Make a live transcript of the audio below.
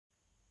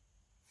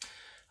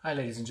Hi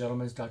ladies and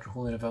gentlemen, it's Dr.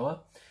 Julio Novoa.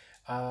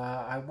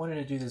 I wanted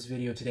to do this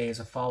video today as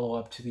a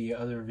follow-up to the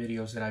other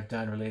videos that I've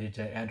done related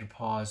to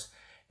andropause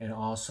and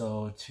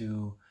also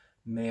to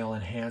male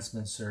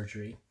enhancement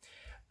surgery.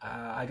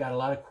 I got a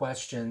lot of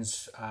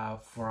questions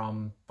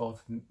from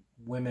both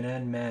women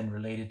and men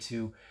related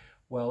to,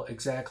 well,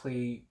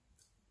 exactly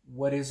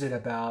what is it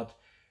about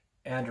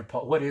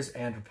andropause, what is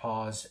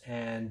andropause,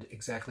 and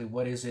exactly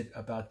what is it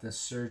about this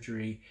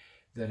surgery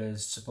that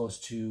is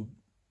supposed to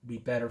be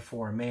better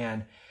for a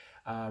man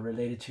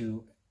related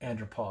to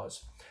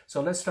andropause.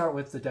 So let's start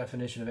with the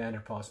definition of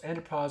andropause.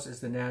 Andropause is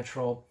the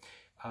natural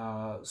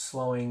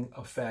slowing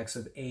effects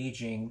of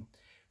aging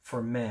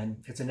for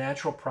men. It's a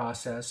natural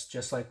process,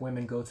 just like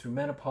women go through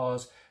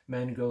menopause,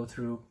 men go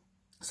through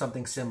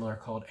something similar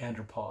called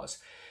andropause.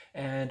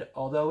 And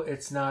although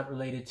it's not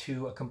related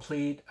to a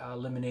complete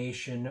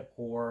elimination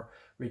or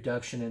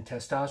reduction in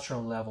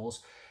testosterone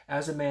levels,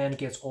 as a man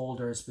gets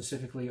older,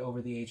 specifically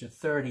over the age of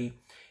 30,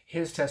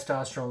 his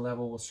testosterone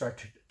level will start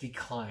to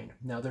decline.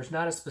 Now, there's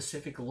not a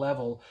specific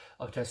level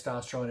of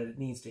testosterone that it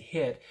needs to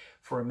hit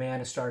for a man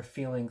to start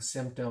feeling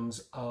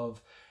symptoms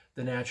of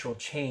the natural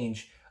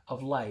change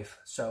of life.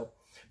 So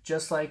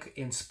just like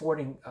in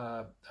sporting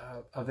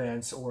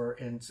events or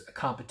in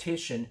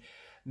competition,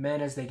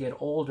 men as they get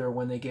older,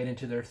 when they get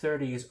into their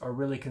 30s, are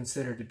really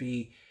considered to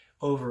be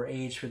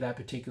overage for that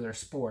particular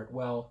sport.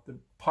 Well,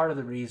 part of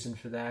the reason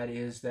for that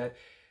is that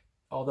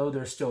although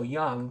they're still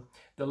young,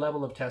 the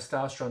level of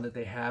testosterone that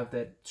they have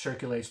that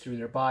circulates through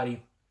their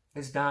body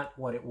is not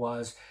what it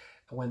was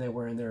when they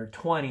were in their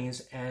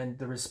 20s, and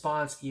the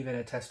response even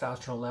at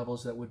testosterone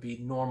levels that would be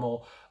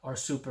normal or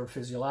super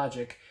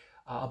physiologic,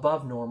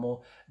 above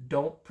normal,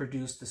 don't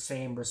produce the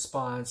same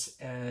response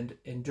and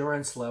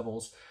endurance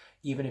levels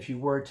even if you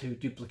were to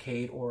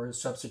duplicate or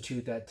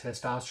substitute that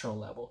testosterone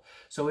level.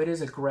 So it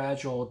is a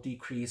gradual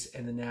decrease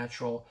in the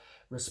natural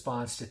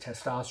response to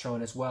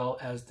testosterone, as well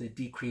as the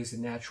decrease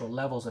in natural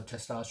levels of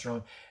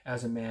testosterone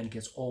as a man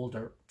gets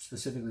older,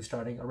 specifically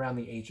starting around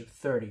the age of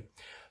 30.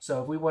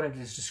 So if we wanted to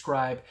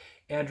describe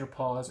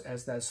andropause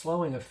as that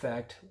slowing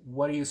effect,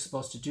 what are you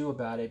supposed to do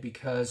about it?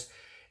 Because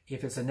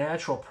if it's a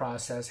natural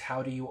process,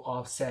 how do you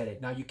offset it?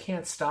 Now, you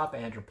can't stop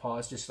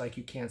andropause just like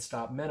you can't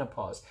stop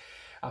menopause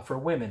for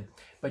women,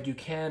 but you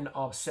can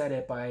offset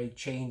it by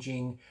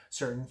changing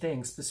certain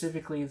things.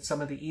 Specifically, some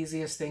of the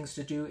easiest things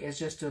to do is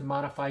just to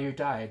modify your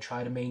diet.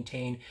 Try to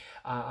maintain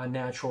a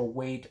natural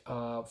weight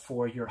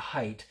for your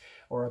height,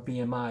 or a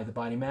BMI, the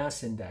body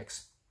mass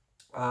index.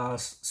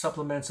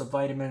 Supplements of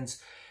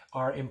vitamins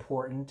are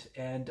important,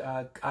 and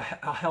a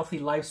healthy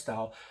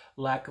lifestyle,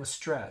 lack of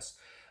stress.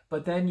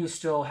 But then you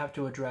still have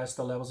to address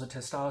the levels of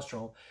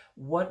testosterone.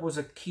 What was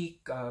a key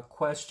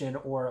question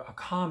or a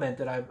comment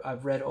that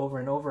I've read over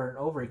and over and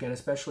over again,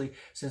 especially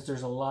since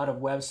there's a lot of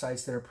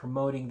websites that are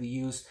promoting the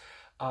use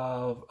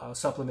of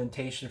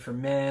supplementation for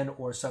men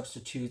or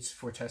substitutes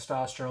for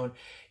testosterone,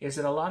 is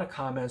that a lot of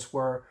comments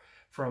were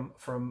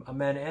from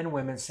men and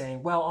women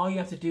saying, well, all you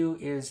have to do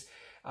is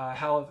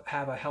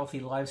have a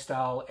healthy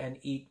lifestyle and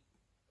eat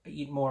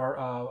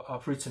more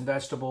fruits and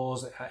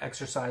vegetables,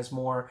 exercise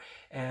more,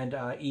 and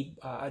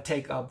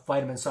take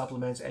vitamin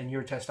supplements, and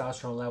your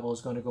testosterone level is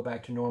going to go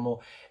back to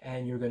normal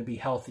and you're going to be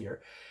healthier.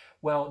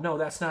 Well, no,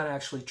 that's not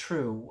actually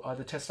true.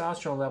 The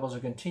testosterone levels will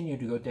continue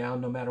to go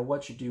down no matter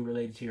what you do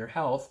related to your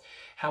health.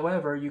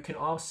 However, you can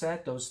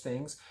offset those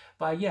things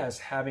by, yes,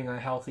 having a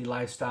healthy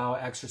lifestyle,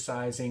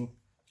 exercising,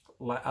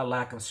 a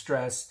lack of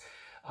stress,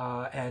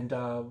 and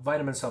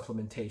vitamin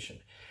supplementation.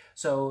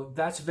 So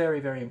that's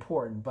very, very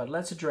important. But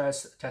let's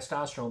address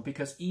testosterone,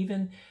 because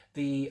even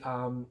the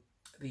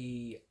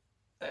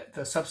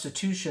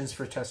substitutions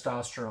for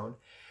testosterone,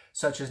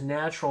 such as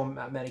natural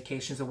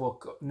medications that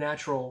will,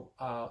 natural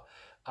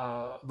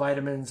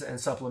vitamins and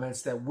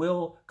supplements that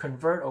will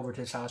convert over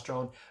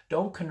testosterone,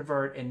 don't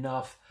convert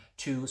enough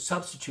to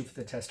substitute for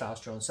the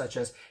testosterone, such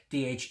as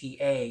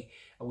DHEA,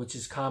 which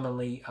is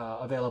commonly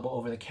available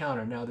over the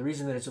counter. Now, the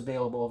reason that it's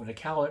available over the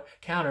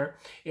counter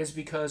is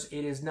because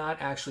it is not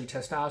actually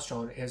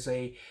testosterone. It is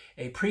a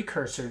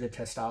precursor to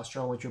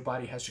testosterone, which your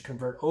body has to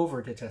convert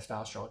over to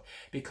testosterone.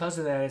 Because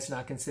of that, it's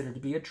not considered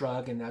to be a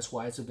drug, and that's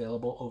why it's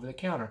available over the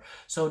counter.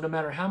 So no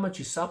matter how much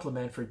you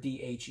supplement for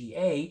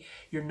DHEA,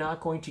 you're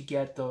not going to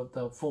get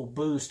the full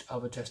boost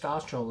of a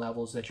testosterone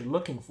levels that you're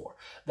looking for.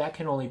 That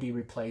can only be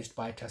replaced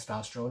by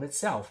testosterone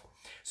itself.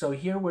 So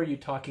here where you're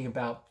talking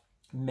about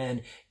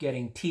men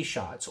getting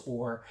T-shots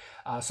or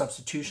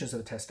substitutions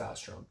of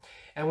testosterone.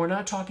 And we're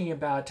not talking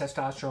about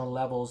testosterone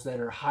levels that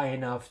are high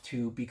enough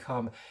to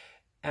become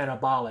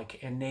anabolic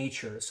in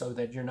nature, so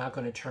that you're not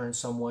going to turn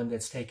someone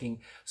that's taking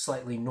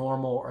slightly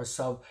normal or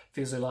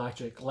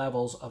sub-physiologic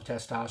levels of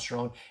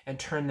testosterone and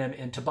turn them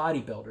into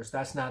bodybuilders.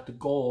 That's not the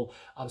goal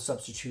of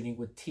substituting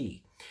with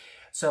T.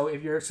 So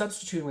if you're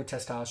substituting with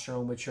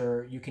testosterone, which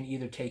you can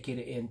either take it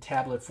in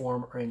tablet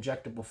form or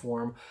injectable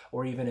form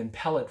or even in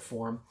pellet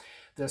form,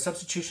 the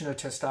substitution of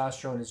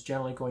testosterone is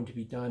generally going to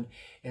be done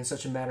in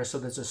such a manner so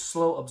there's a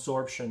slow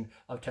absorption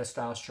of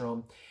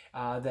testosterone,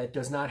 that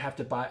does not have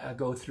to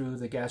go through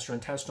the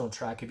gastrointestinal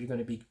tract. If you're going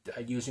to be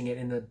using it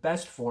in the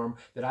best form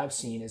that I've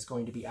seen, is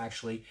going to be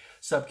actually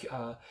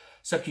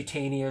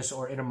subcutaneous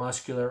or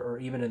intramuscular, or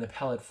even in the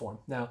pellet form.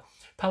 Now,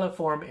 pellet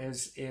form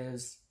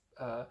is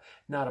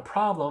not a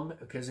problem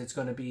because it's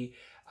going to be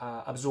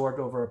absorbed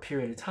over a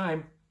period of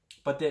time,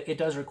 but it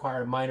does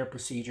require a minor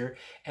procedure.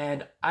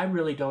 And I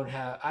really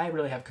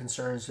have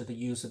concerns with the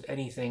use of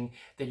anything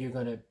that you're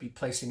going to be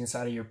placing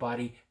inside of your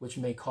body, which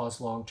may cause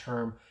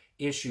long-term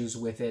issues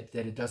with it,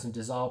 that it doesn't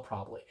dissolve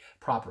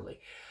properly.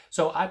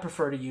 So I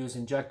prefer to use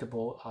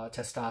injectable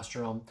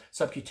testosterone,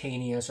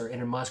 subcutaneous or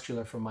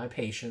intramuscular, for my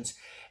patients,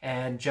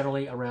 and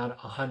generally around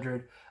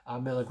 100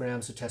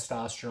 milligrams of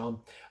testosterone,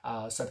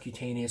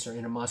 subcutaneous or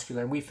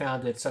intramuscular. And we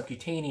found that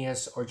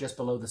subcutaneous, or just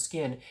below the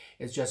skin,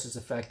 is just as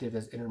effective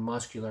as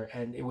intramuscular,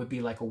 and it would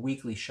be like a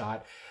weekly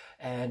shot.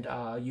 And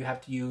you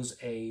have to use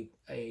a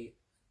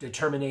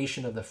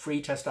determination of the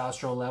free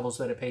testosterone levels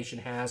that a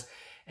patient has,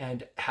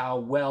 and how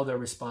well they're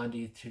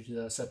responding to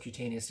the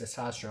subcutaneous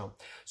testosterone.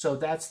 So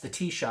that's the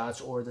T-shots,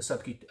 or the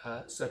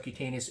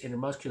subcutaneous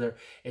intramuscular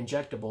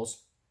injectables.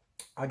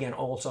 Again,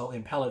 also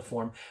in pellet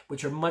form,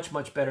 which are much,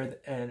 much better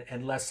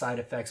and less side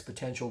effects,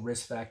 potential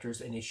risk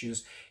factors and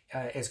issues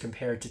as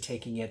compared to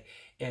taking it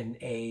in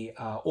a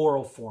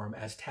oral form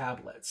as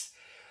tablets.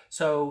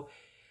 So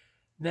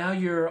now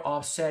you're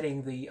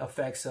offsetting the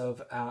effects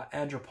of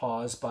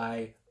andropause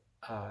by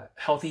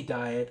healthy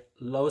diet,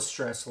 low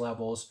stress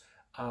levels,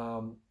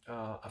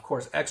 of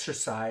course,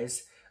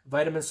 exercise,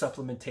 vitamin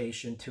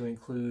supplementation to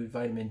include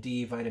vitamin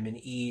D, vitamin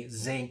E,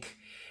 zinc,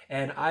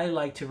 and I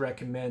like to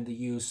recommend the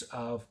use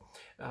of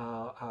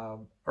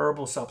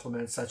herbal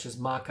supplements such as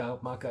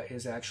maca. Maca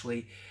is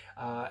actually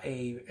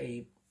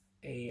a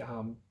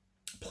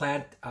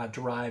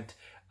plant-derived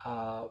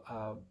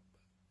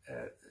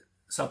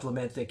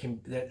supplement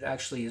that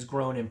actually is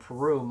grown in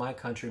Peru, my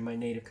country, my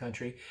native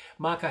country.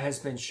 Maca has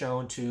been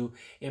shown to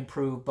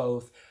improve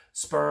both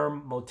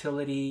sperm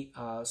motility,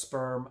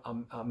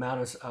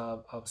 amount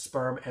of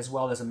sperm, as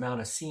well as amount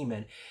of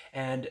semen.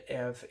 And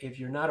if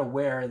you're not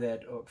aware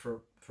that,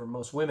 for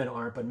most women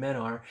aren't, but men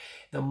are,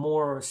 the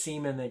more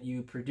semen that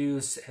you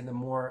produce and the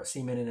more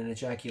semen in an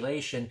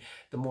ejaculation,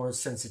 the more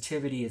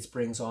sensitivity it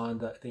brings on,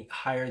 the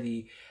higher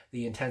the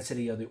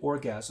intensity of the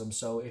orgasm.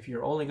 So if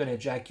you're only going to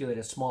ejaculate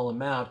a small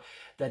amount,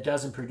 that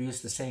doesn't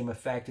produce the same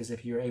effect as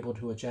if you're able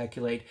to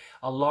ejaculate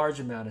a large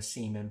amount of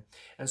semen.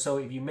 And so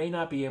if you may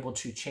not be able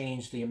to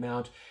change the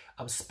amount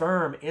of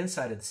sperm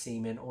inside of the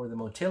semen, or the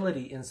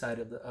motility inside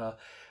of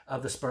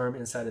the sperm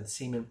inside of the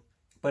semen,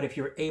 but if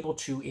you're able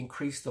to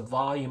increase the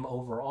volume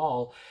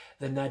overall,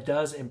 then that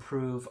does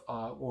improve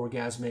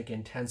orgasmic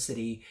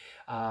intensity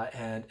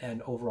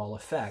and overall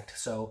effect.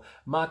 So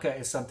maca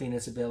is something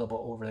that's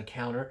available over the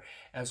counter,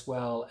 as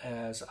well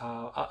as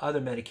other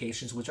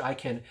medications, which I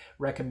can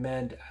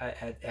recommend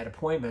at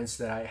appointments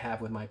that I have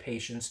with my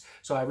patients.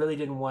 So I really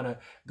didn't want to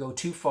go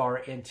too far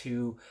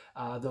into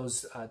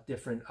those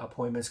different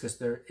appointments because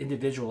they're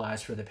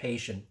individualized for the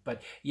patient.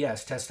 But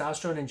yes,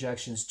 testosterone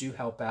injections do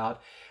help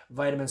out.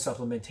 Vitamin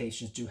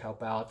supplementations do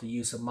help out. The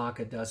use of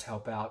maca does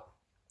help out,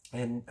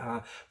 and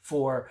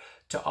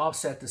to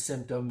offset the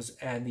symptoms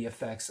and the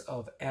effects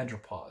of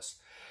andropause.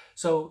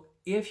 So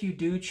if you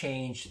do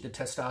change the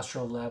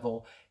testosterone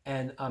level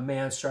and a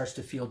man starts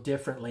to feel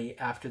differently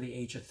after the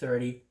age of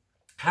 30,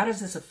 how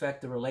does this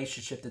affect the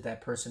relationship that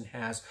that person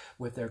has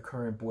with their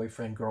current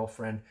boyfriend,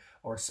 girlfriend,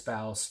 or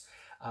spouse,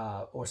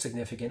 or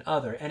significant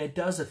other? And it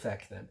does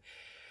affect them.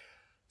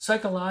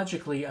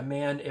 Psychologically, a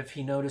man, if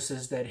he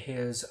notices that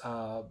his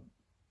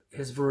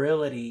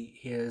virility,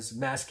 his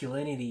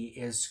masculinity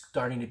is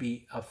starting to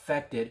be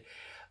affected,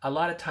 a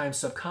lot of times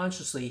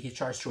subconsciously he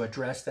starts to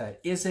address that.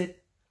 Is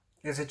it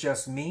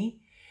just me?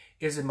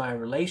 Is it my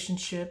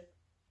relationship?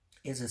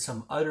 Is it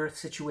some other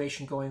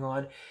situation going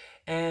on?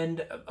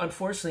 And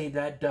unfortunately,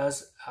 that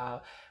does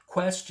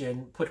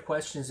put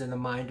questions in the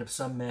mind of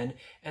some men,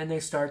 and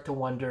they start to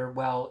wonder,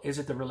 well, is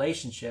it the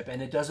relationship?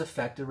 And it does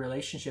affect the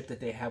relationship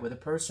that they have with a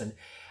person.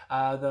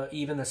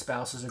 Even the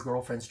spouses or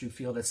girlfriends do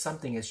feel that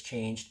something has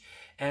changed,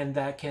 and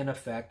that can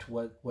affect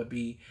what would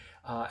be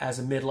as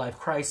a midlife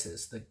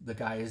crisis. The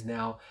guy is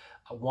now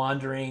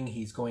wandering,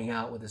 he's going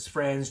out with his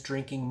friends,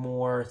 drinking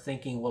more,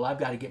 thinking, well, I've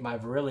got to get my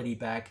virility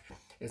back.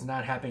 It's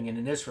not happening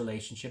in this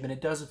relationship, and it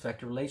does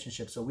affect a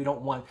relationship. So we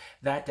don't want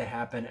that to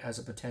happen as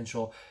a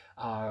potential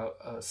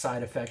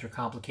side effect or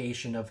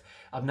complication of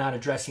not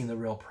addressing the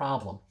real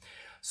problem.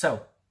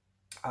 So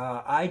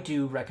I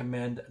do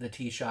recommend the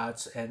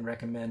T-shots and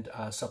recommend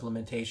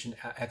supplementation,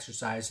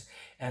 exercise,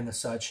 and the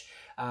such,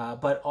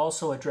 but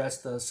also address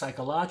the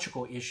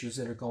psychological issues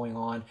that are going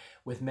on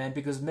with men,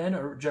 because men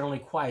are generally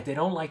quiet. They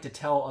don't like to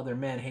tell other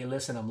men, hey,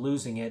 listen, I'm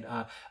losing it.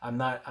 I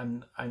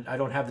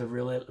don't have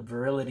the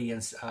virility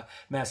and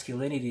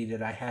masculinity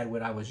that I had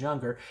when I was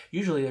younger.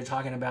 Usually they're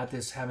talking about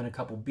this having a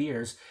couple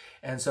beers,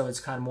 and so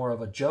it's kind of more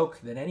of a joke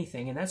than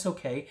anything, and that's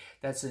okay.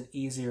 That's an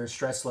easier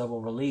stress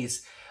level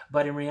release.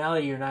 But in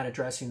reality, you're not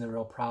addressing the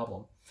real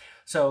problem.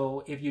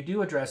 So if you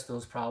do address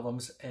those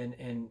problems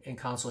in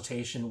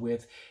consultation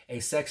with a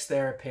sex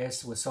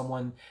therapist, with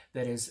someone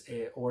that is,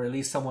 or at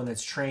least someone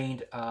that's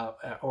trained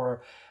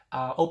or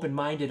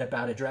open-minded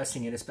about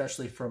addressing it,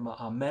 especially from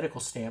a medical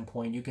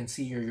standpoint, you can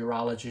see your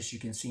urologist, you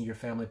can see your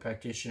family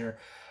practitioner,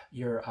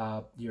 your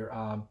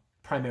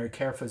primary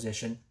care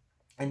physician.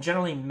 And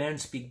generally, men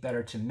speak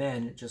better to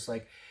men, just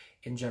like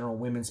in general,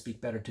 women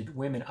speak better to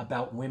women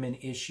about women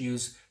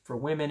issues for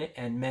women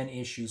and men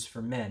issues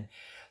for men.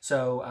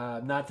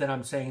 So not that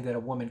I'm saying that a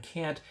woman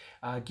can't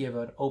give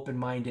an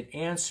open-minded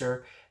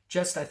answer,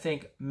 just I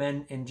think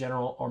men in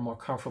general are more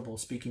comfortable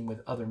speaking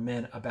with other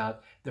men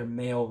about their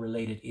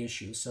male-related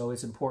issues. So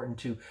it's important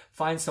to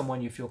find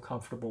someone you feel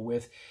comfortable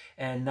with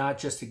and not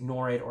just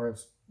ignore it or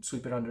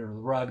sweep it under the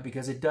rug,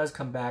 because it does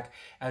come back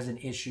as an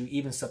issue,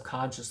 even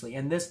subconsciously.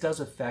 And this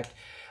does affect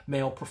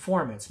male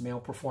performance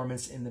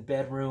in the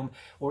bedroom,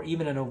 or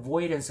even an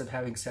avoidance of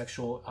having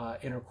sexual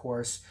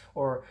intercourse,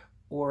 or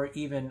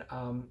even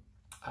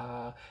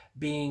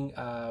being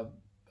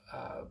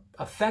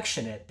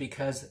affectionate,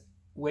 because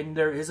when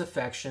there is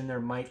affection, there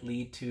might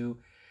lead to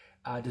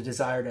the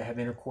desire to have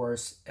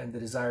intercourse, and the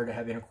desire to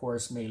have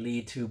intercourse may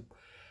lead to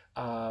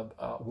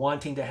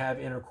wanting to have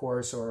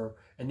intercourse or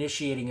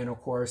initiating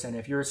intercourse. And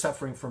if you're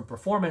suffering from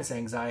performance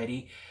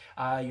anxiety,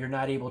 you're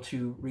not able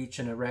to reach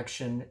an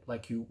erection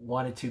like you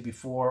wanted to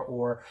before,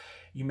 or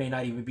you may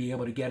not even be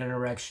able to get an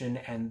erection.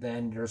 And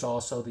then there's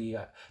also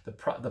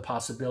the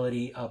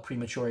possibility of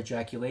premature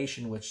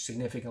ejaculation, which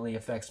significantly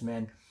affects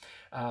men,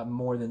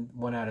 more than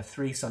 1 out of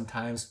 3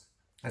 sometimes,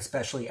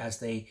 especially as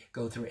they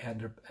go through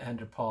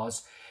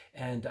andropause,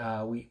 and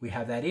we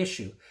have that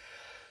issue.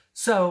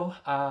 So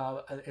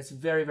it's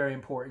very, very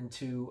important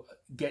to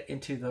get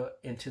into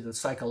the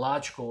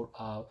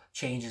psychological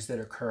changes that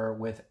occur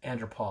with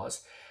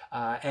andropause.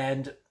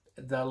 And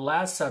the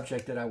last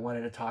subject that I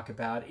wanted to talk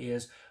about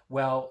is,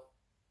 well,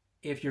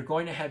 if you're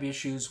going to have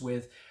issues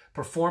with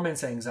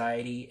performance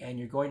anxiety and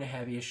you're going to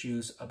have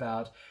issues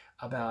about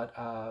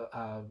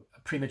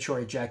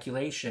premature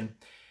ejaculation,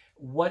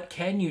 what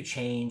can you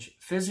change,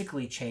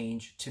 physically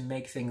change, to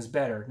make things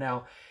better?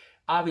 Now,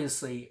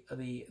 obviously,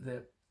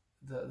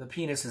 the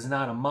penis is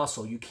not a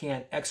muscle. You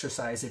can't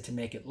exercise it to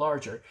make it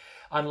larger.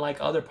 Unlike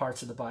other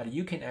parts of the body,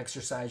 you can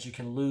exercise, you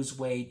can lose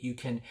weight, you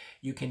can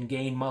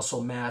gain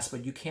muscle mass,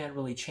 but you can't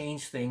really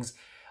change things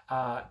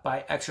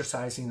by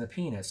exercising the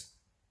penis.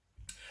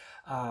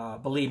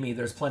 Believe me,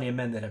 there's plenty of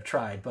men that have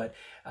tried. But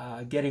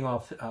getting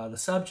off the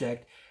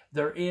subject,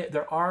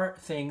 there are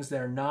things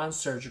that are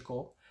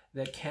non-surgical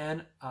that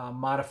can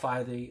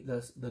modify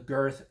the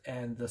girth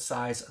and the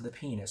size of the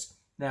penis.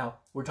 Now,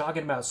 we're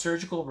talking about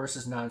surgical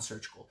versus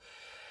non-surgical.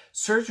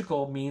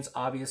 Surgical means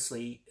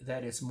obviously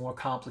that it's more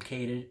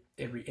complicated.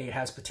 It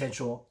has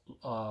potential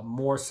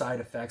more side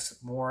effects,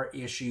 more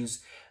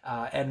issues,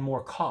 and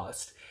more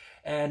cost.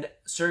 And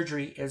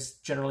surgery is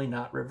generally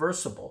not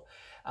reversible.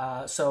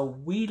 So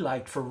we'd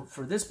like, for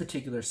this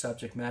particular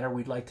subject matter,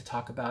 we'd like to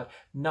talk about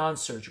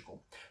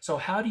non-surgical. So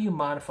how do you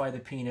modify the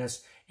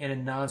penis in a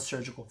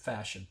non-surgical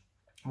fashion?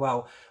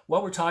 Well,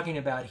 what we're talking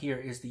about here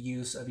is the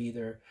use of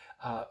either,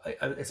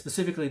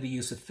 specifically the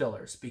use of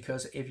fillers,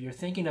 because if you're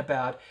thinking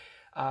about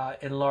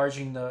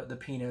enlarging the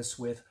penis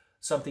with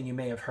something you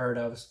may have heard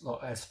of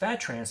as fat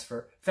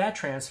transfer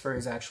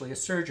is actually a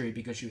surgery,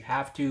 because you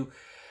have to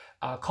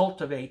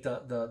cultivate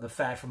the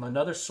fat from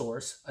another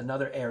source,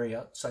 another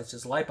area, such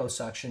as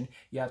liposuction.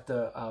 You have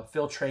to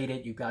filtrate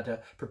it, you've got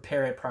to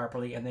prepare it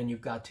properly, and then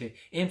you've got to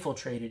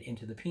infiltrate it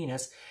into the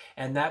penis,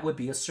 and that would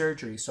be a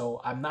surgery. So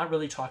I'm not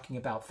really talking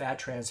about fat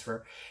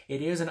transfer.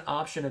 It is an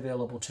option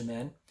available to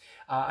men.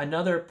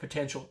 Another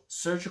potential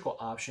surgical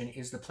option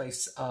is the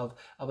place of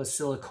a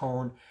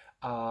silicone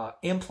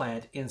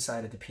implant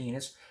inside of the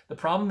penis. The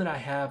problem that I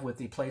have with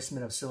the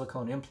placement of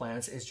silicone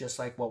implants is just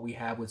like what we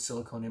have with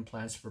silicone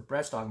implants for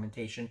breast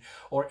augmentation,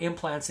 or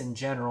implants in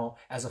general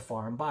as a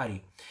foreign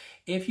body.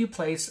 If you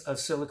place a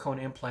silicone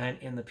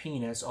implant in the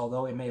penis,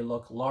 although it may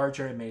look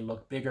larger, it may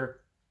look bigger,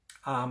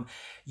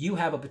 you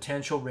have a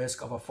potential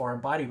risk of a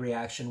foreign body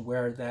reaction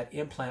where that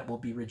implant will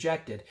be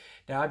rejected.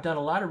 Now, I've done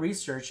a lot of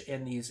research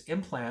in these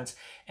implants,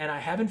 and I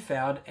haven't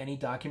found any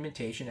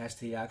documentation as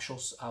to the actual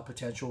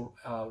potential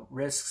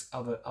risks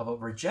of a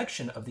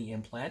rejection of the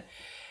implant.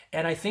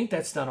 And I think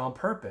that's done on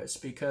purpose,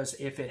 because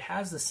if it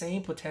has the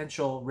same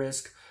potential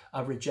risk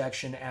of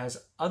rejection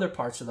as other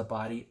parts of the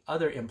body,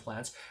 other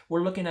implants,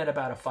 we're looking at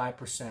about a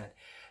 5%.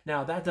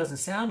 Now, that doesn't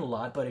sound a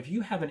lot, but if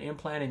you have an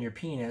implant in your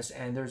penis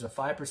and there's a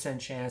 5%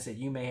 chance that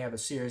you may have a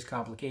serious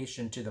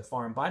complication to the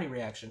foreign body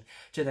reaction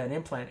to that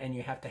implant, and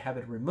you have to have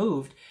it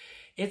removed,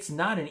 it's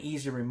not an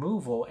easy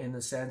removal, in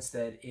the sense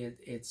that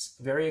it's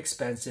very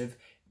expensive,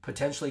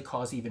 potentially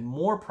cause even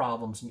more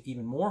problems and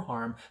even more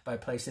harm by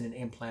placing an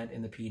implant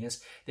in the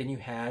penis than you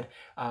had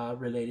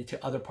related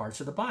to other parts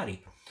of the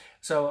body.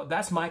 So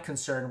that's my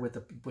concern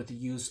with the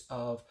use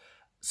of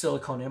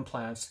silicone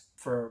implants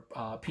for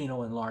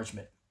penile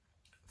enlargement.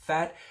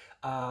 Fat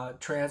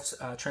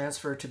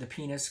transfer to the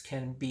penis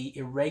can be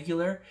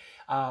irregular.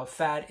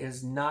 Fat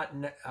is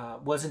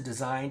wasn't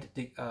designed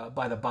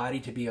by the body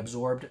to be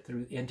absorbed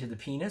into the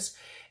penis,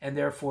 and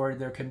therefore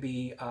there can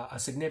be a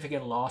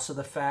significant loss of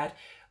the fat,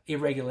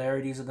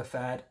 irregularities of the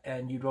fat,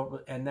 and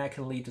that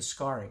can lead to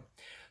scarring.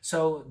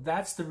 So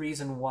that's the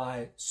reason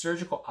why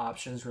surgical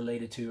options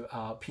related to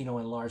penile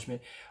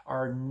enlargement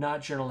are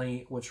not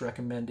generally what's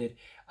recommended,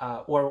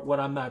 or what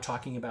I'm not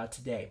talking about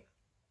today.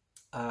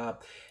 Now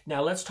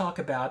let's talk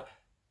about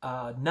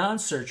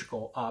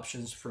non-surgical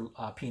options for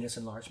penis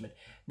enlargement.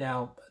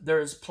 Now,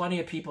 there's plenty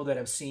of people that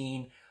have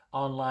seen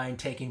online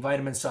taking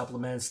vitamin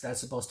supplements that's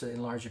supposed to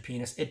enlarge your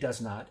penis. It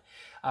does not.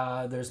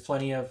 There's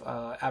plenty of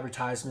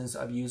advertisements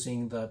of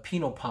using the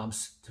penile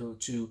pumps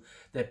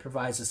that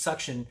provides a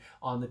suction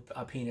on the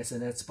penis,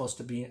 and that's supposed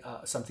to be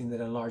something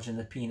that enlarges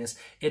the penis.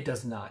 It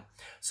does not.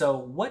 So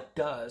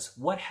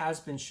what has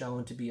been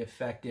shown to be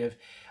effective,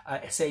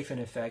 safe and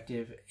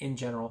effective in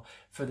general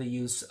for the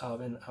use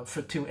of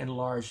to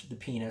enlarge the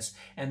penis,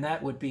 and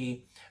that would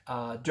be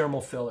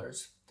dermal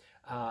fillers,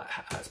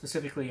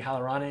 specifically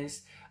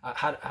hyaluronic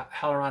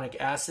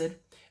acid,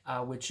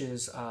 which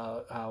is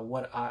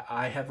what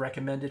I have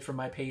recommended for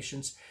my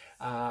patients.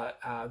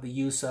 The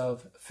use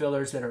of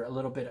fillers that are a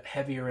little bit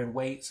heavier in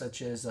weight,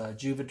 such as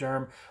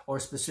Juvederm, or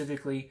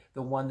specifically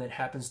the one that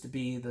happens to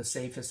be the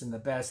safest and the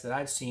best that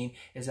I've seen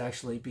would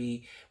actually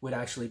be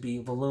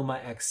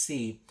Voluma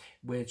XC,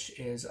 which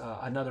is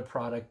another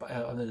product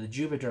under the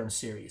Juvederm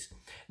series.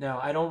 Now,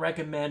 I don't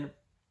recommend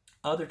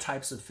other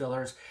types of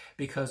fillers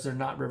because they're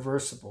not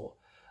reversible.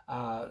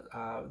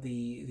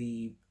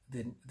 The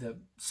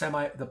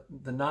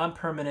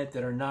non-permanent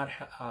that are not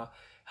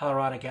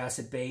hyaluronic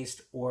acid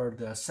based, or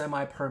the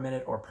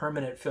semi-permanent or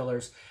permanent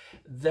fillers,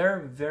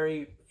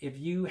 if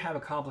you have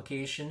a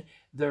complication,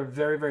 they're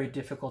very, very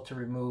difficult to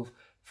remove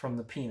from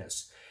the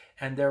penis.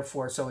 And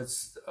therefore,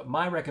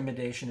 my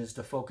recommendation is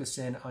to focus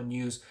in on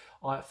use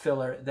on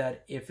filler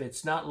that, if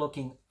it's not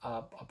looking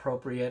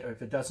appropriate, or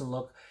if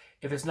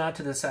it's not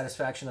to the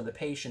satisfaction of the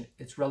patient,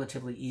 it's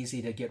relatively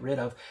easy to get rid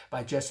of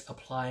by just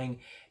applying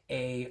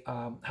a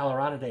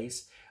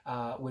hyaluronidase,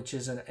 which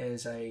is an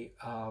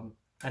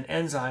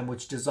enzyme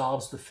which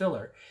dissolves the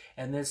filler.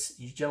 And this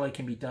generally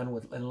can be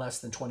done in less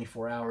than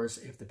 24 hours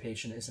if the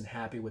patient isn't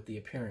happy with the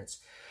appearance.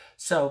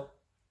 So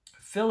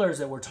fillers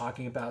that we're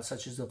talking about,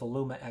 such as the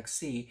Voluma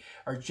XC,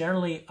 are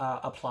generally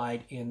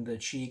applied in the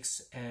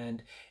cheeks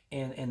and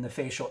in the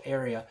facial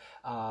area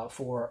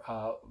for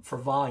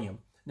volume.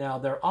 Now,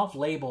 they're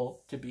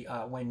off-label to be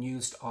when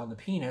used on the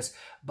penis,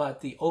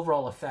 but the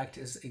overall effect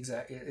is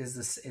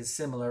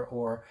similar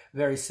or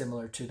very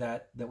similar to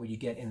that what you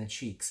get in the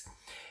cheeks.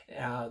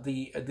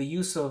 The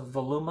use of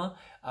Voluma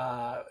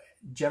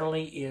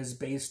generally is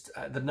based.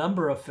 The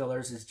number of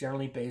fillers is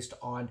generally based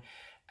on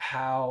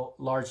how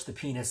large the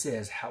penis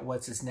is,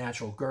 what's its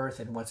natural girth,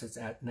 and what's its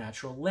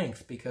natural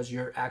length, because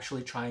you're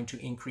actually trying to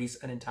increase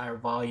an entire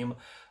volume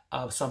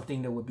of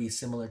something that would be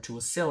similar to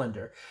a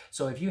cylinder.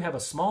 So if you have a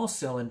small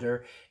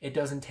cylinder, it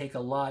doesn't take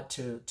a lot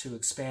to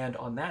expand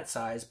on that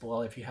size. But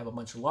well, if you have a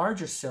much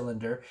larger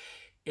cylinder,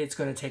 it's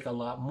going to take a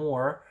lot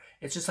more.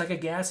 It's just like a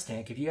gas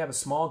tank. If you have a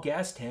small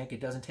gas tank, it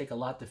doesn't take a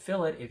lot to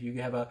fill it. If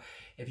you have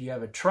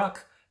a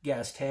truck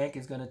gas tank,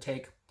 it's going to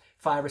take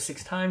 5 or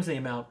 6 times the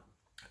amount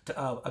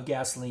of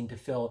gasoline to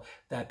fill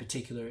that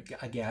particular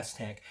gas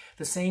tank.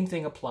 The same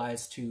thing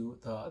applies to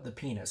the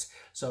penis.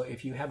 So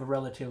if you have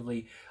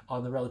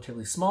on the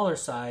relatively smaller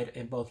side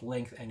in both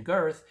length and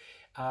girth,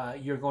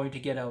 you're going to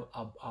get a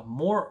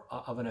more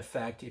of an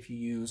effect if you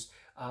use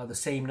the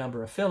same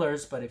number of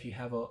fillers. But if you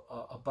have a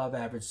above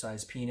average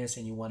size penis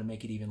and you want to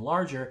make it even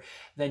larger,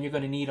 then you're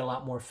going to need a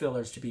lot more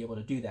fillers to be able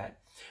to do that.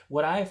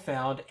 What I have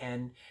found,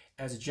 and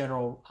as a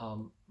general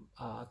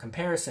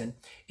comparison,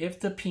 if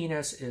the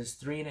penis is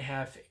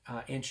 3.5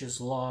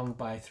 inches long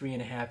by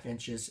 3.5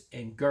 inches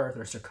in girth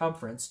or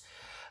circumference,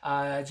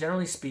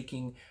 generally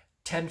speaking,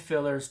 10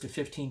 fillers to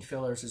 15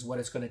 fillers is what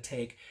it's going to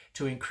take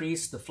to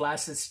increase the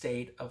flaccid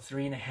state of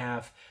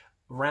 3.5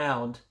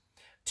 round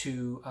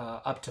to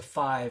up to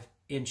 5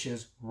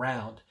 inches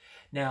round.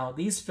 Now,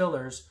 these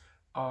fillers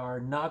are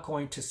not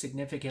going to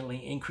significantly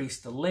increase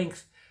the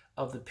length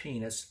of the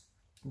penis,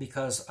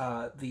 because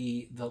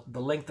the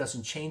length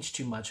doesn't change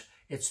too much.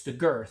 It's the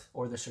girth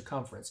or the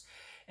circumference.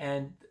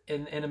 And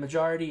in a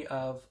majority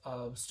of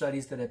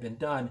studies that have been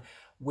done,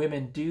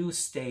 women do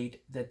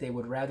state that they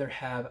would rather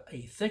have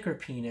a thicker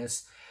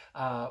penis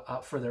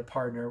for their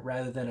partner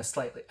rather than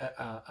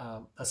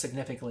a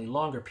significantly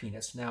longer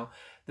penis. Now,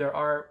 there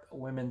are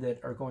women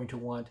that are going to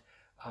want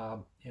a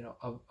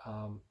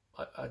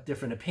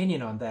different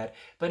opinion on that,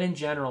 but in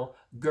general,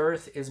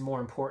 girth is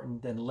more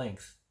important than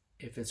length.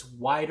 If it's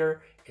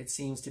wider, it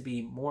seems to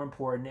be more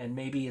important, and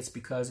maybe it's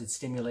because it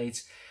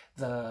stimulates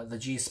the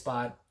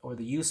G-spot or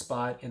the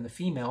U-spot in the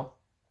female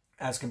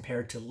as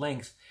compared to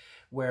length,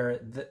 where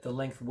the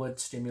length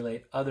would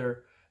stimulate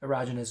other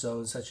erogenous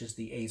zones such as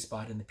the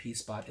A-spot and the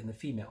P-spot in the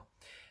female.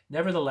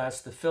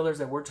 Nevertheless, the fillers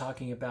that we're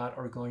talking about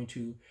are going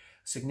to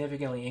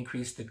significantly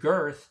increase the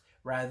girth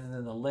rather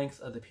than the length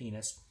of the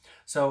penis.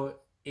 So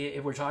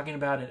if we're talking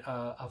about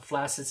a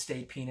flaccid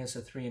state penis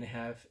of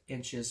 3.5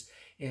 inches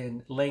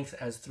in length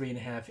as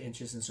 3.5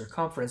 inches in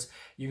circumference,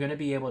 you're going to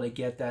be able to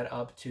get that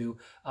up to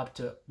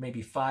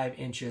maybe 5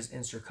 inches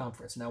in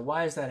circumference. Now,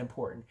 why is that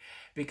important?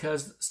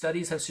 Because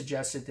studies have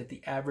suggested that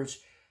the average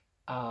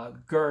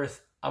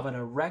girth of an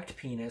erect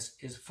penis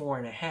is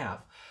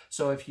 4.5.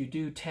 So if you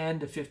do 10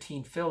 to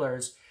 15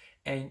 fillers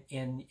and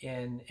in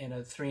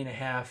a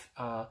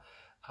 3.5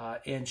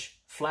 inch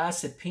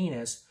flaccid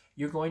penis,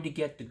 you're going to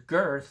get the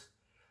girth,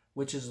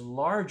 which is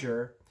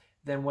larger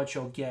than what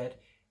you'll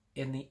get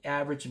in the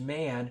average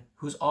man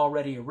who's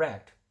already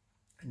erect.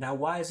 Now,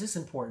 why is this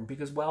important?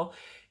 Because, well,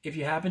 if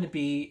you happen to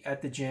be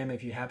at the gym,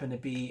 if you happen to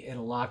be in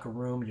a locker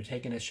room, you're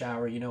taking a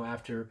shower, you know,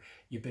 after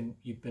you've been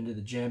to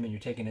the gym and you're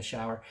taking a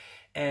shower,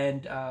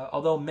 and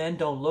although men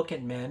don't look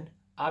at men,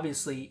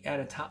 obviously at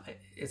a time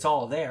it's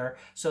all there,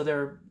 so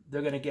they're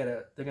going to get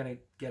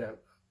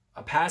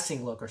a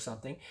passing look or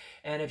something.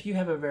 And if you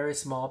have a very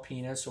small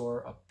penis or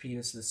a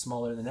penis that's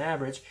smaller than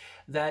average,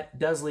 that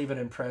does leave an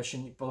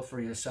impression both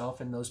for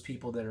yourself and those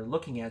people that are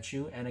looking at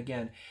you. And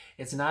again,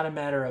 it's not a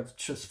matter of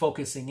just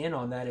focusing in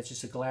on that, it's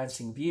just a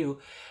glancing view,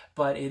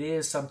 but it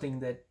is something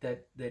that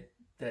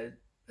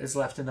is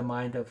left in the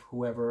mind of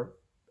whoever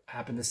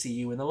happened to see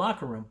you in the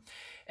locker room.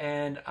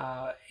 And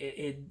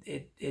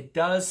it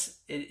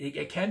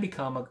can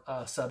become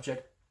a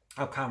subject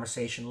of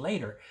conversation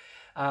later.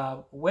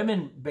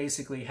 Women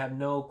basically have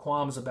no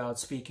qualms about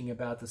speaking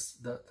about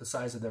the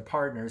size of their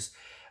partners,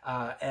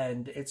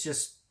 and it's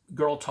just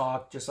girl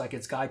talk, just like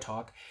it's guy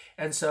talk.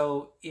 And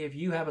so if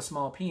you have a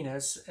small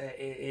penis,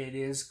 it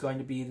is going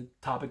to be the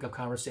topic of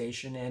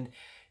conversation, and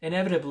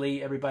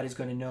inevitably everybody's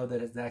going to know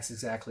that that's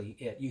exactly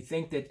it. You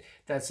think that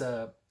that's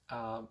a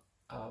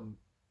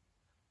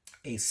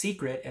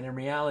secret, and in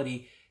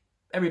reality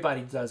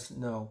everybody does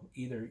know.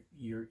 Either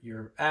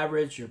you're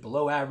average, you're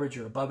below average,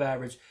 you're above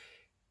average.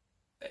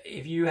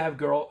 If you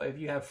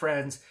have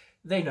friends,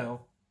 they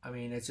know. I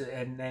mean,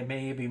 and they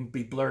may even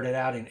be blurted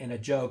out in a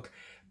joke,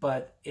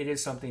 but it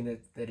is something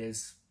that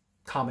is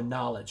common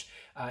knowledge,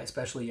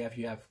 especially if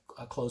you have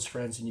close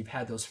friends and you've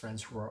had those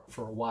friends for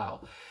a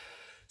while.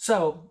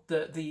 So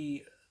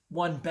the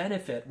one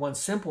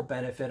simple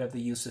benefit of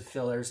the use of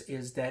fillers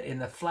is that in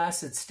the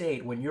flaccid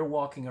state, when you're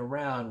walking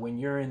around, when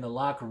you're in the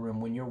locker room,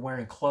 when you're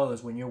wearing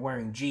clothes, when you're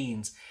wearing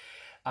jeans,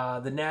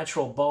 the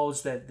natural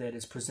bulge that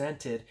is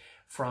presented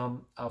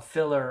from a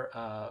filler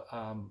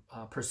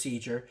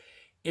procedure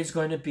is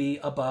going to be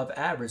above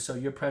average. So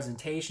your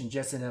presentation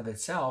just in of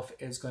itself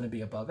is going to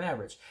be above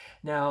average.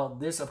 Now,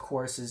 this, of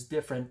course, is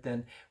different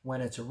than when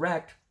it's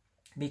erect,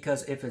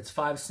 because if it's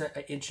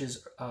 5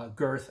 inches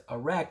girth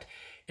erect,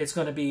 it's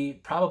going to be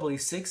probably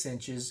 6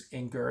 inches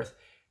in girth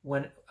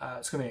when,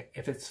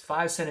 if it's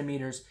 5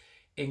 centimeters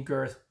in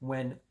girth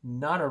when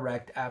not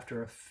erect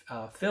after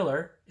a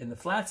filler in the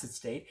flaccid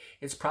state,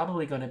 it's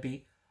probably going to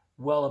be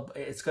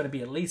it's going to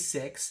be at least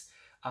 6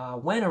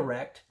 when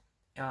erect,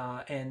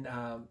 and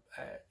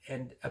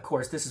of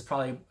course this is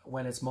probably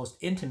when it's most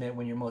intimate,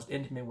 when you're most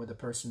intimate with the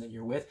person that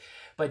you're with.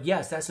 But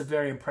yes, that's a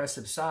very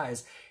impressive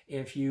size.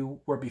 If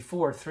you were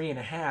before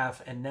 3.5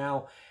 and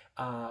now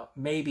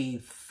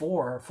maybe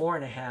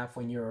 4.5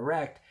 when you're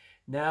erect,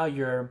 now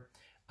you're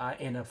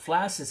in a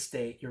flaccid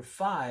state, you're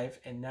 5,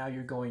 and now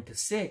you're going to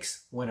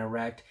 6 when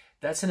erect.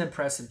 That's an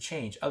impressive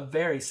change, a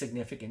very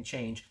significant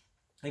change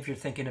if you're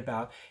thinking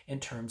about in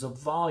terms of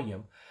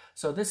volume.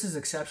 So this is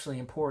exceptionally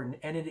important,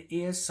 and it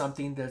is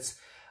something that's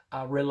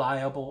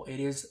reliable. It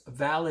is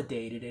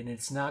validated, and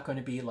it's not going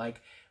to be like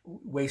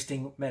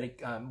wasting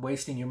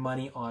your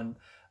money on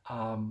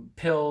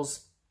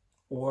pills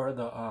or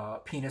the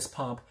penis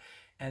pump.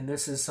 And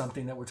this is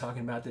something that we're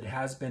talking about that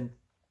has been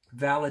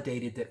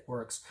validated, that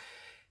works.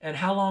 And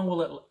how long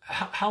will it?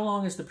 How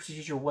long is the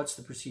procedure? What's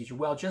the procedure?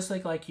 Well, just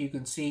like you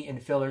can see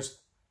in fillers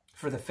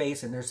for the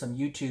face, and there's some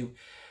YouTube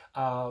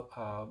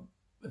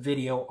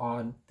video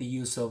on the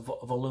use of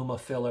Voluma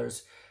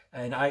fillers,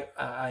 and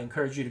I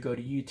encourage you to go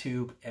to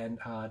YouTube and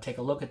take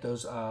a look at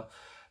those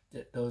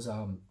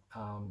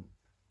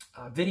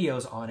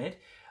videos on it.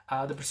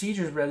 The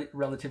procedure is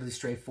relatively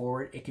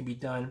straightforward. It can be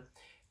done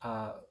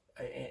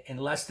in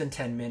less than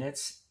 10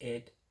 minutes.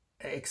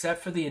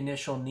 Except for the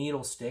initial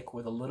needle stick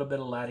with a little bit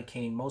of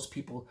lidocaine,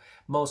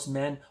 most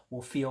men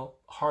will feel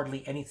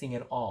hardly anything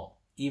at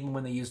all, even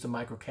when they use the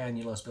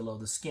microcannulas below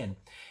the skin.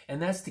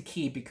 And that's the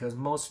key, because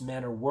most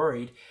men are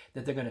worried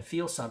that they're going to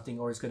feel something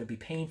or it's going to be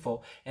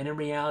painful. And in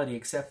reality,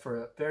 except for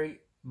a very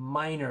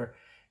minor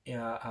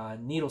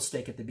needle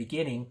stick at the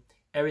beginning,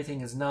 everything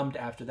is numbed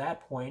after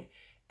that point.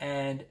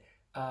 And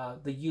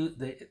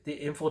the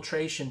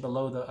infiltration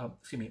below the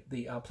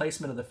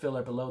placement of the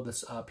filler below the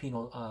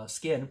penile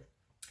skin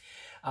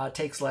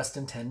takes less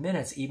than 10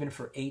 minutes, even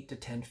for 8 to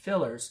 10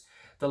 fillers.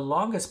 The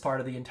longest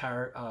part of the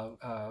entire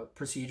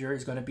procedure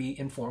is going to be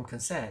informed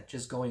consent,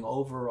 just going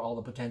over all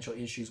the potential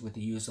issues with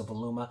the use of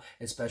Voluma,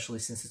 especially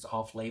since it's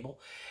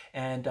off-label,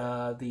 and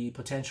the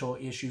potential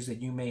issues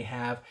that you may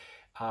have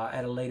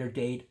at a later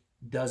date.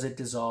 Does it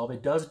dissolve?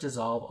 It does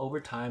dissolve over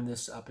time.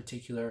 This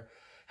particular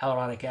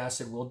hyaluronic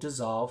acid will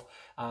dissolve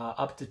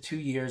up to 2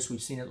 years.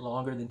 We've seen it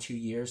longer than 2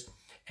 years.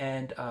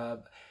 And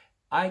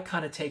I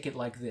kind of take it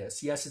like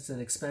this. Yes, it's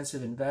an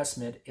expensive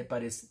investment,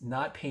 but it's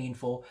not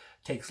painful.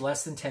 Takes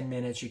less than 10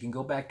 minutes. You can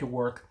go back to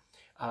work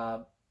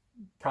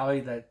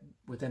probably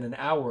within an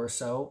hour or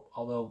so,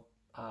 although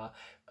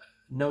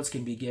notes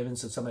can be given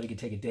so somebody can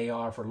take a day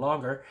off or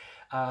longer.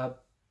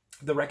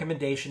 The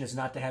recommendation is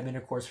not to have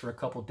intercourse for a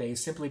couple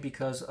days simply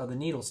because of the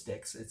needle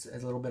sticks. It's a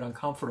little bit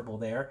uncomfortable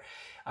there.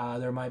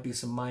 There might be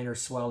some minor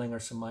swelling or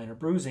some minor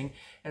bruising,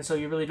 and so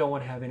you really don't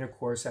want to have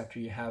intercourse after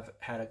you have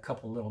had a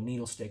couple little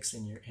needle sticks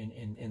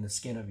in the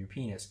skin of your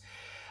penis.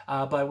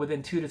 But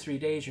within 2 to 3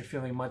 days, you're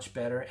feeling much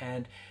better,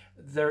 and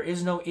there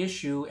is no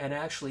issue. And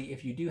actually,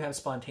 if you do have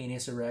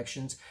spontaneous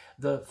erections,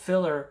 the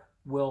filler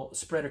will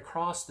spread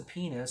across the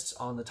penis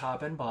on the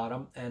top and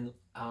bottom, and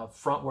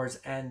frontwards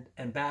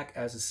and back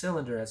as a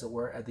cylinder, as it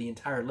were, at the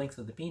entire length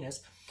of the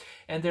penis.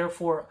 And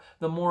therefore,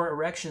 the more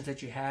erections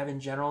that you have in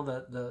general,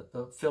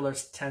 the filler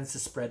tends to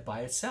spread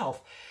by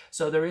itself.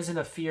 So there isn't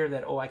a fear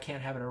that, oh, I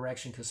can't have an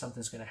erection because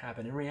something's going to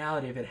happen. In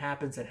reality, if it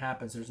happens, it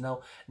happens. There's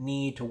no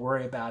need to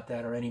worry about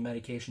that or any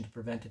medication to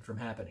prevent it from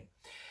happening.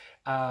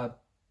 The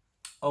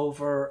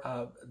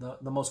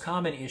most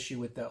common issue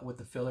with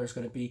the filler is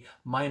going to be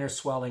minor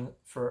swelling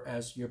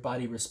as your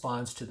body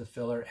responds to the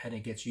filler and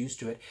it gets used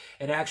to it.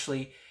 And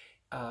actually,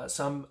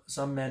 some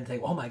men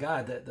think, oh my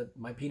God,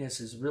 my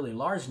penis is really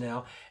large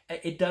now.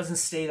 It doesn't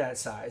stay that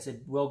size.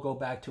 It will go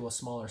back to a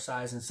smaller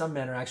size. And some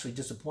men are actually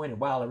disappointed.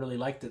 Wow, I really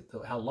liked it,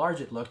 how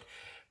large it looked.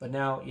 But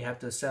now you have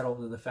to settle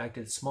with the fact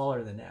that it's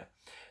smaller than that.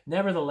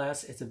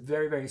 Nevertheless, it's a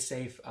very, very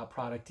safe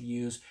product to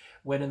use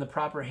when in the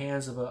proper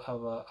hands of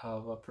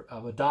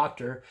a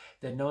doctor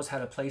that knows how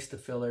to place the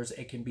fillers.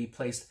 It can be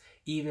placed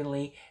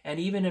evenly, and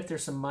even if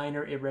there's some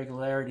minor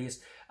irregularities,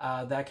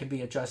 that can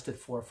be adjusted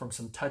from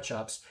some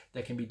touch-ups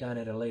that can be done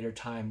at a later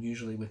time,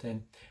 usually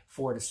within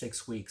 4 to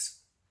 6 weeks.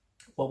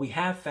 What we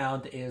have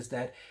found is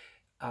that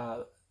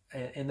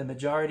in the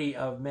majority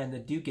of men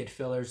that do get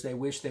fillers, they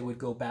wish they would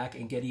go back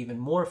and get even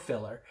more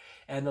filler.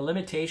 And the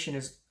limitation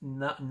is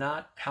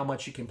not how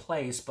much you can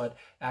place, but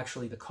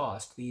actually the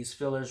cost. These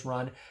fillers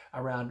run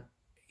around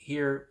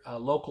here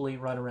locally,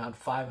 run around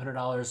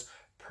 $500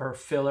 per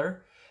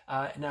filler.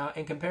 Now,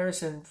 in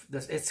comparison,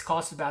 it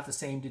costs about the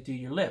same to do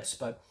your lips,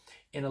 but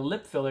in a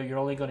lip filler, you're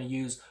only going to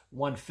use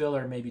 1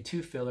 filler, maybe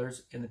 2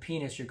 fillers. In the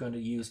penis, you're going to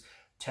use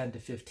 10 to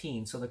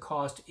 15. So the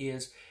cost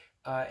is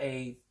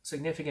a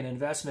significant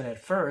investment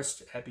at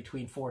first at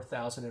between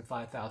 $4,000 and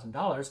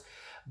 $5,000,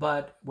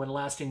 but when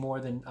lasting more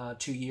than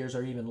 2 years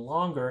or even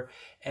longer,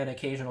 and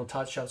occasional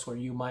touch-ups where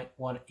you might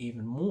want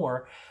even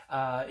more,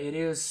 it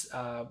is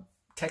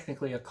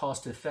technically a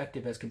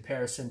cost-effective as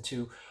comparison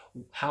to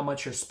how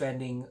much you're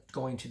spending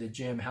going to the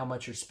gym, how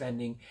much you're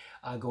spending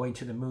going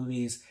to the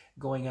movies,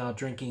 going out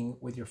drinking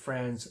with your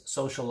friends,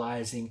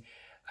 socializing.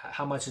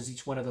 How much does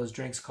each one of those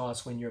drinks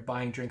cost when you're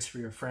buying drinks for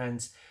your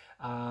friends?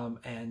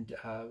 And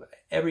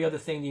every other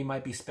thing you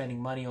might be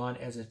spending money on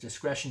as a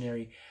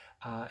discretionary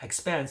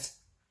expense.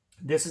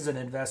 This is an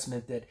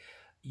investment that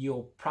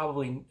you'll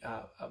probably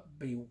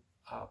be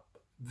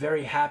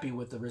very happy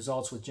with the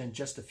results within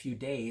just a few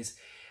days,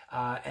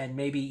 and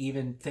maybe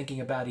even thinking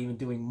about even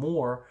doing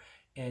more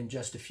in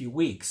just a few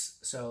weeks.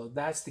 So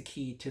that's the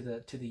key to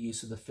the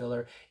use of the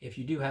filler. If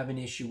you do have an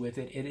issue with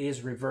it, it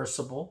is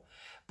reversible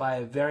by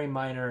a very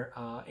minor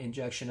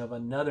injection of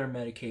another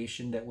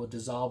medication that will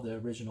dissolve the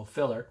original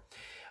filler.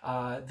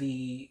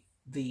 The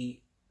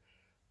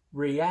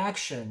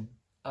reaction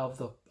of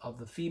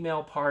the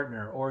female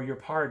partner or your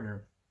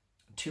partner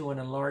to an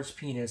enlarged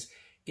penis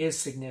is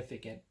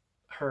significant.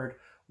 Heard,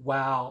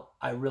 wow,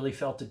 I really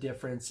felt a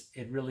difference.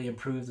 It really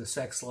improved the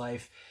sex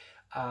life.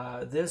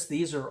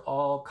 These are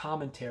all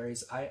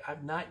commentaries.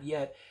 I've not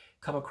yet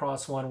come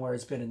across one where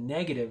it's been a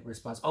negative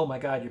response. Oh my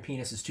God, your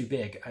penis is too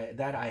big.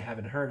 That I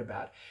haven't heard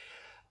about.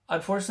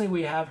 Unfortunately,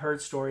 we have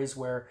heard stories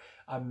where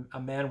a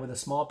man with a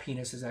small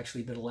penis has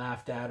actually been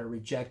laughed at or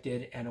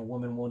rejected, and a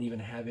woman won't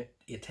even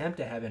attempt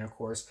to have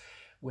intercourse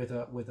with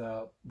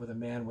a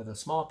man with a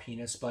small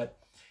penis. But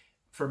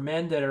for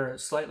men that are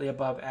slightly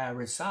above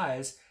average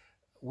size,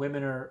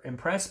 women are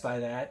impressed by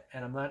that.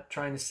 And I'm not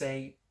trying to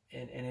say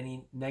in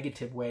any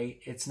negative way.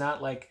 It's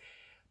not like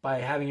by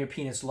having your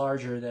penis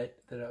larger that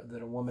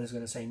a woman is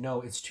going to say,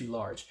 no, it's too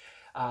large.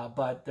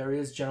 But there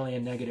is generally a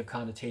negative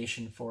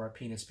connotation for a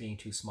penis being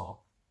too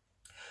small.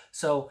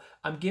 So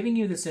I'm giving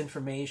you this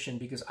information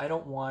because I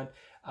don't want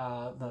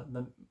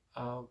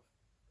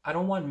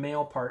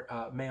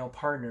male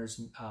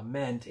partners,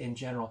 men in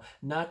general,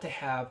 not to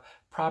have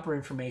proper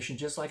information,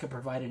 just like I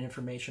provided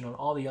information on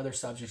all the other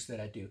subjects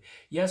that I do.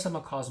 Yes, I'm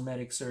a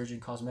cosmetic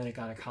surgeon, cosmetic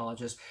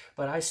gynecologist,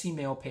 but I see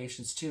male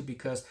patients too,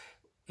 because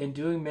in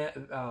doing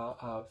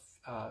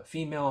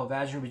female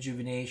vaginal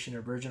rejuvenation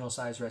or virginal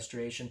size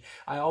restoration,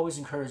 I always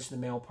encourage the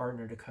male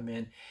partner to come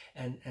in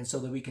and so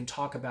that we can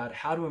talk about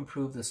how to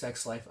improve the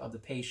sex life of the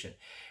patient.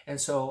 And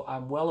so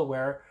I'm well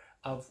aware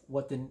of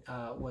what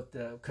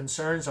the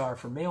concerns are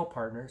for male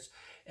partners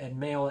and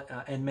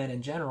men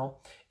in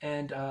general.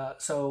 And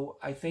so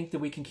I think that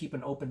we can keep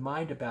an open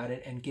mind about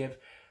it and give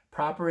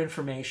proper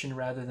information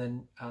rather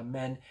than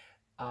men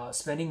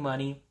spending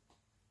money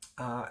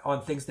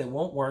on things that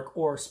won't work,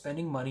 or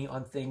spending money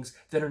on things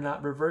that are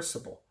not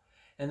reversible.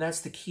 And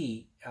that's the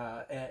key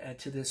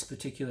to this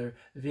particular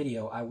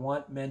video. I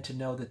want men to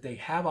know that they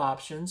have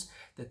options,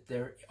 that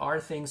there are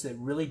things that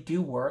really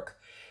do work,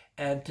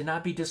 and to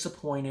not be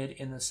disappointed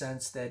in the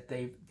sense that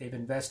they've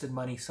invested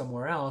money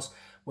somewhere else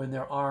when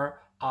there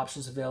are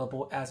options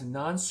available as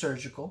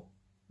non-surgical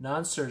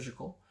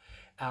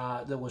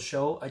that will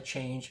show a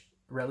change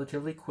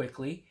relatively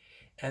quickly,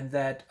 and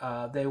that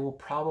they will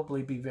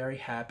probably be very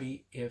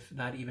happy, if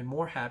not even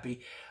more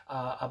happy,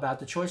 about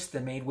the choice they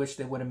made, which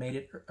they would have made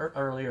it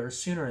earlier or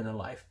sooner in their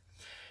life.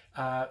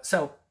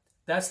 So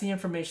that's the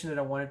information that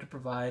I wanted to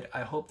provide.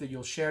 I hope that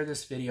you'll share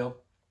this video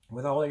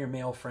with all of your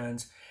male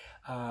friends,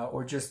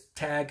 or just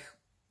tag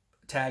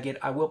it.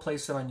 I will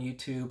place it on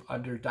YouTube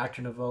under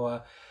Dr.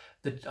 Novoa,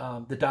 the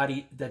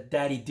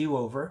daddy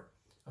do-over.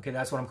 Okay,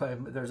 that's what I'm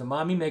calling it. There's a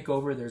mommy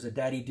makeover, there's a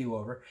daddy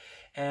do-over,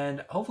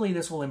 and hopefully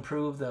this will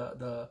improve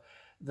the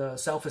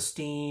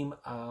self-esteem,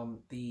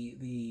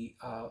 the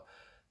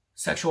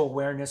sexual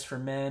awareness for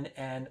men,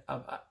 and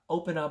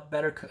open up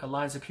better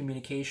lines of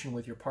communication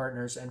with your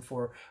partners. And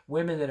for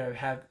women that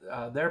have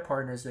their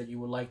partners, that you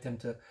would like them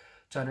to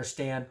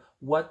understand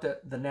what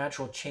the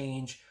natural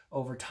change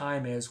over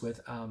time is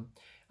with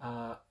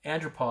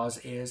andropause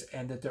is,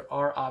 and that there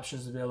are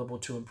options available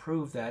to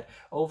improve that,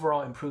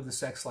 overall improve the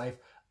sex life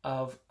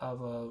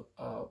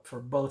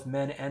for both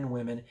men and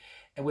women,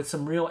 and with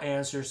some real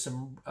answers,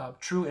 some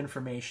true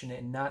information,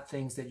 and not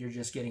things that you're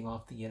just getting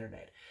off the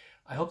internet.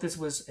 I hope this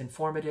was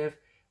informative.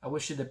 I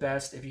wish you the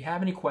best. If you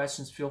have any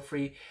questions, feel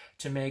free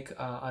to make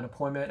an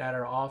appointment at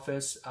our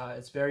office.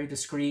 It's very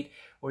discreet,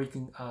 or you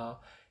can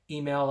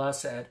email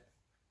us at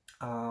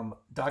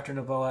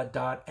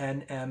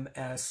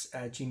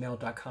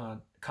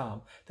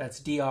drnovoa.nms@gmail.com. That's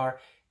drnovoa,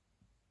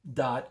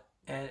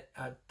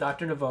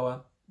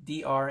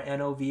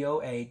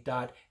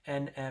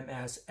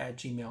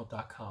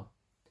 drnovoa.nms@gmail.com.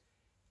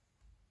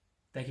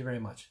 Thank you very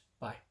much.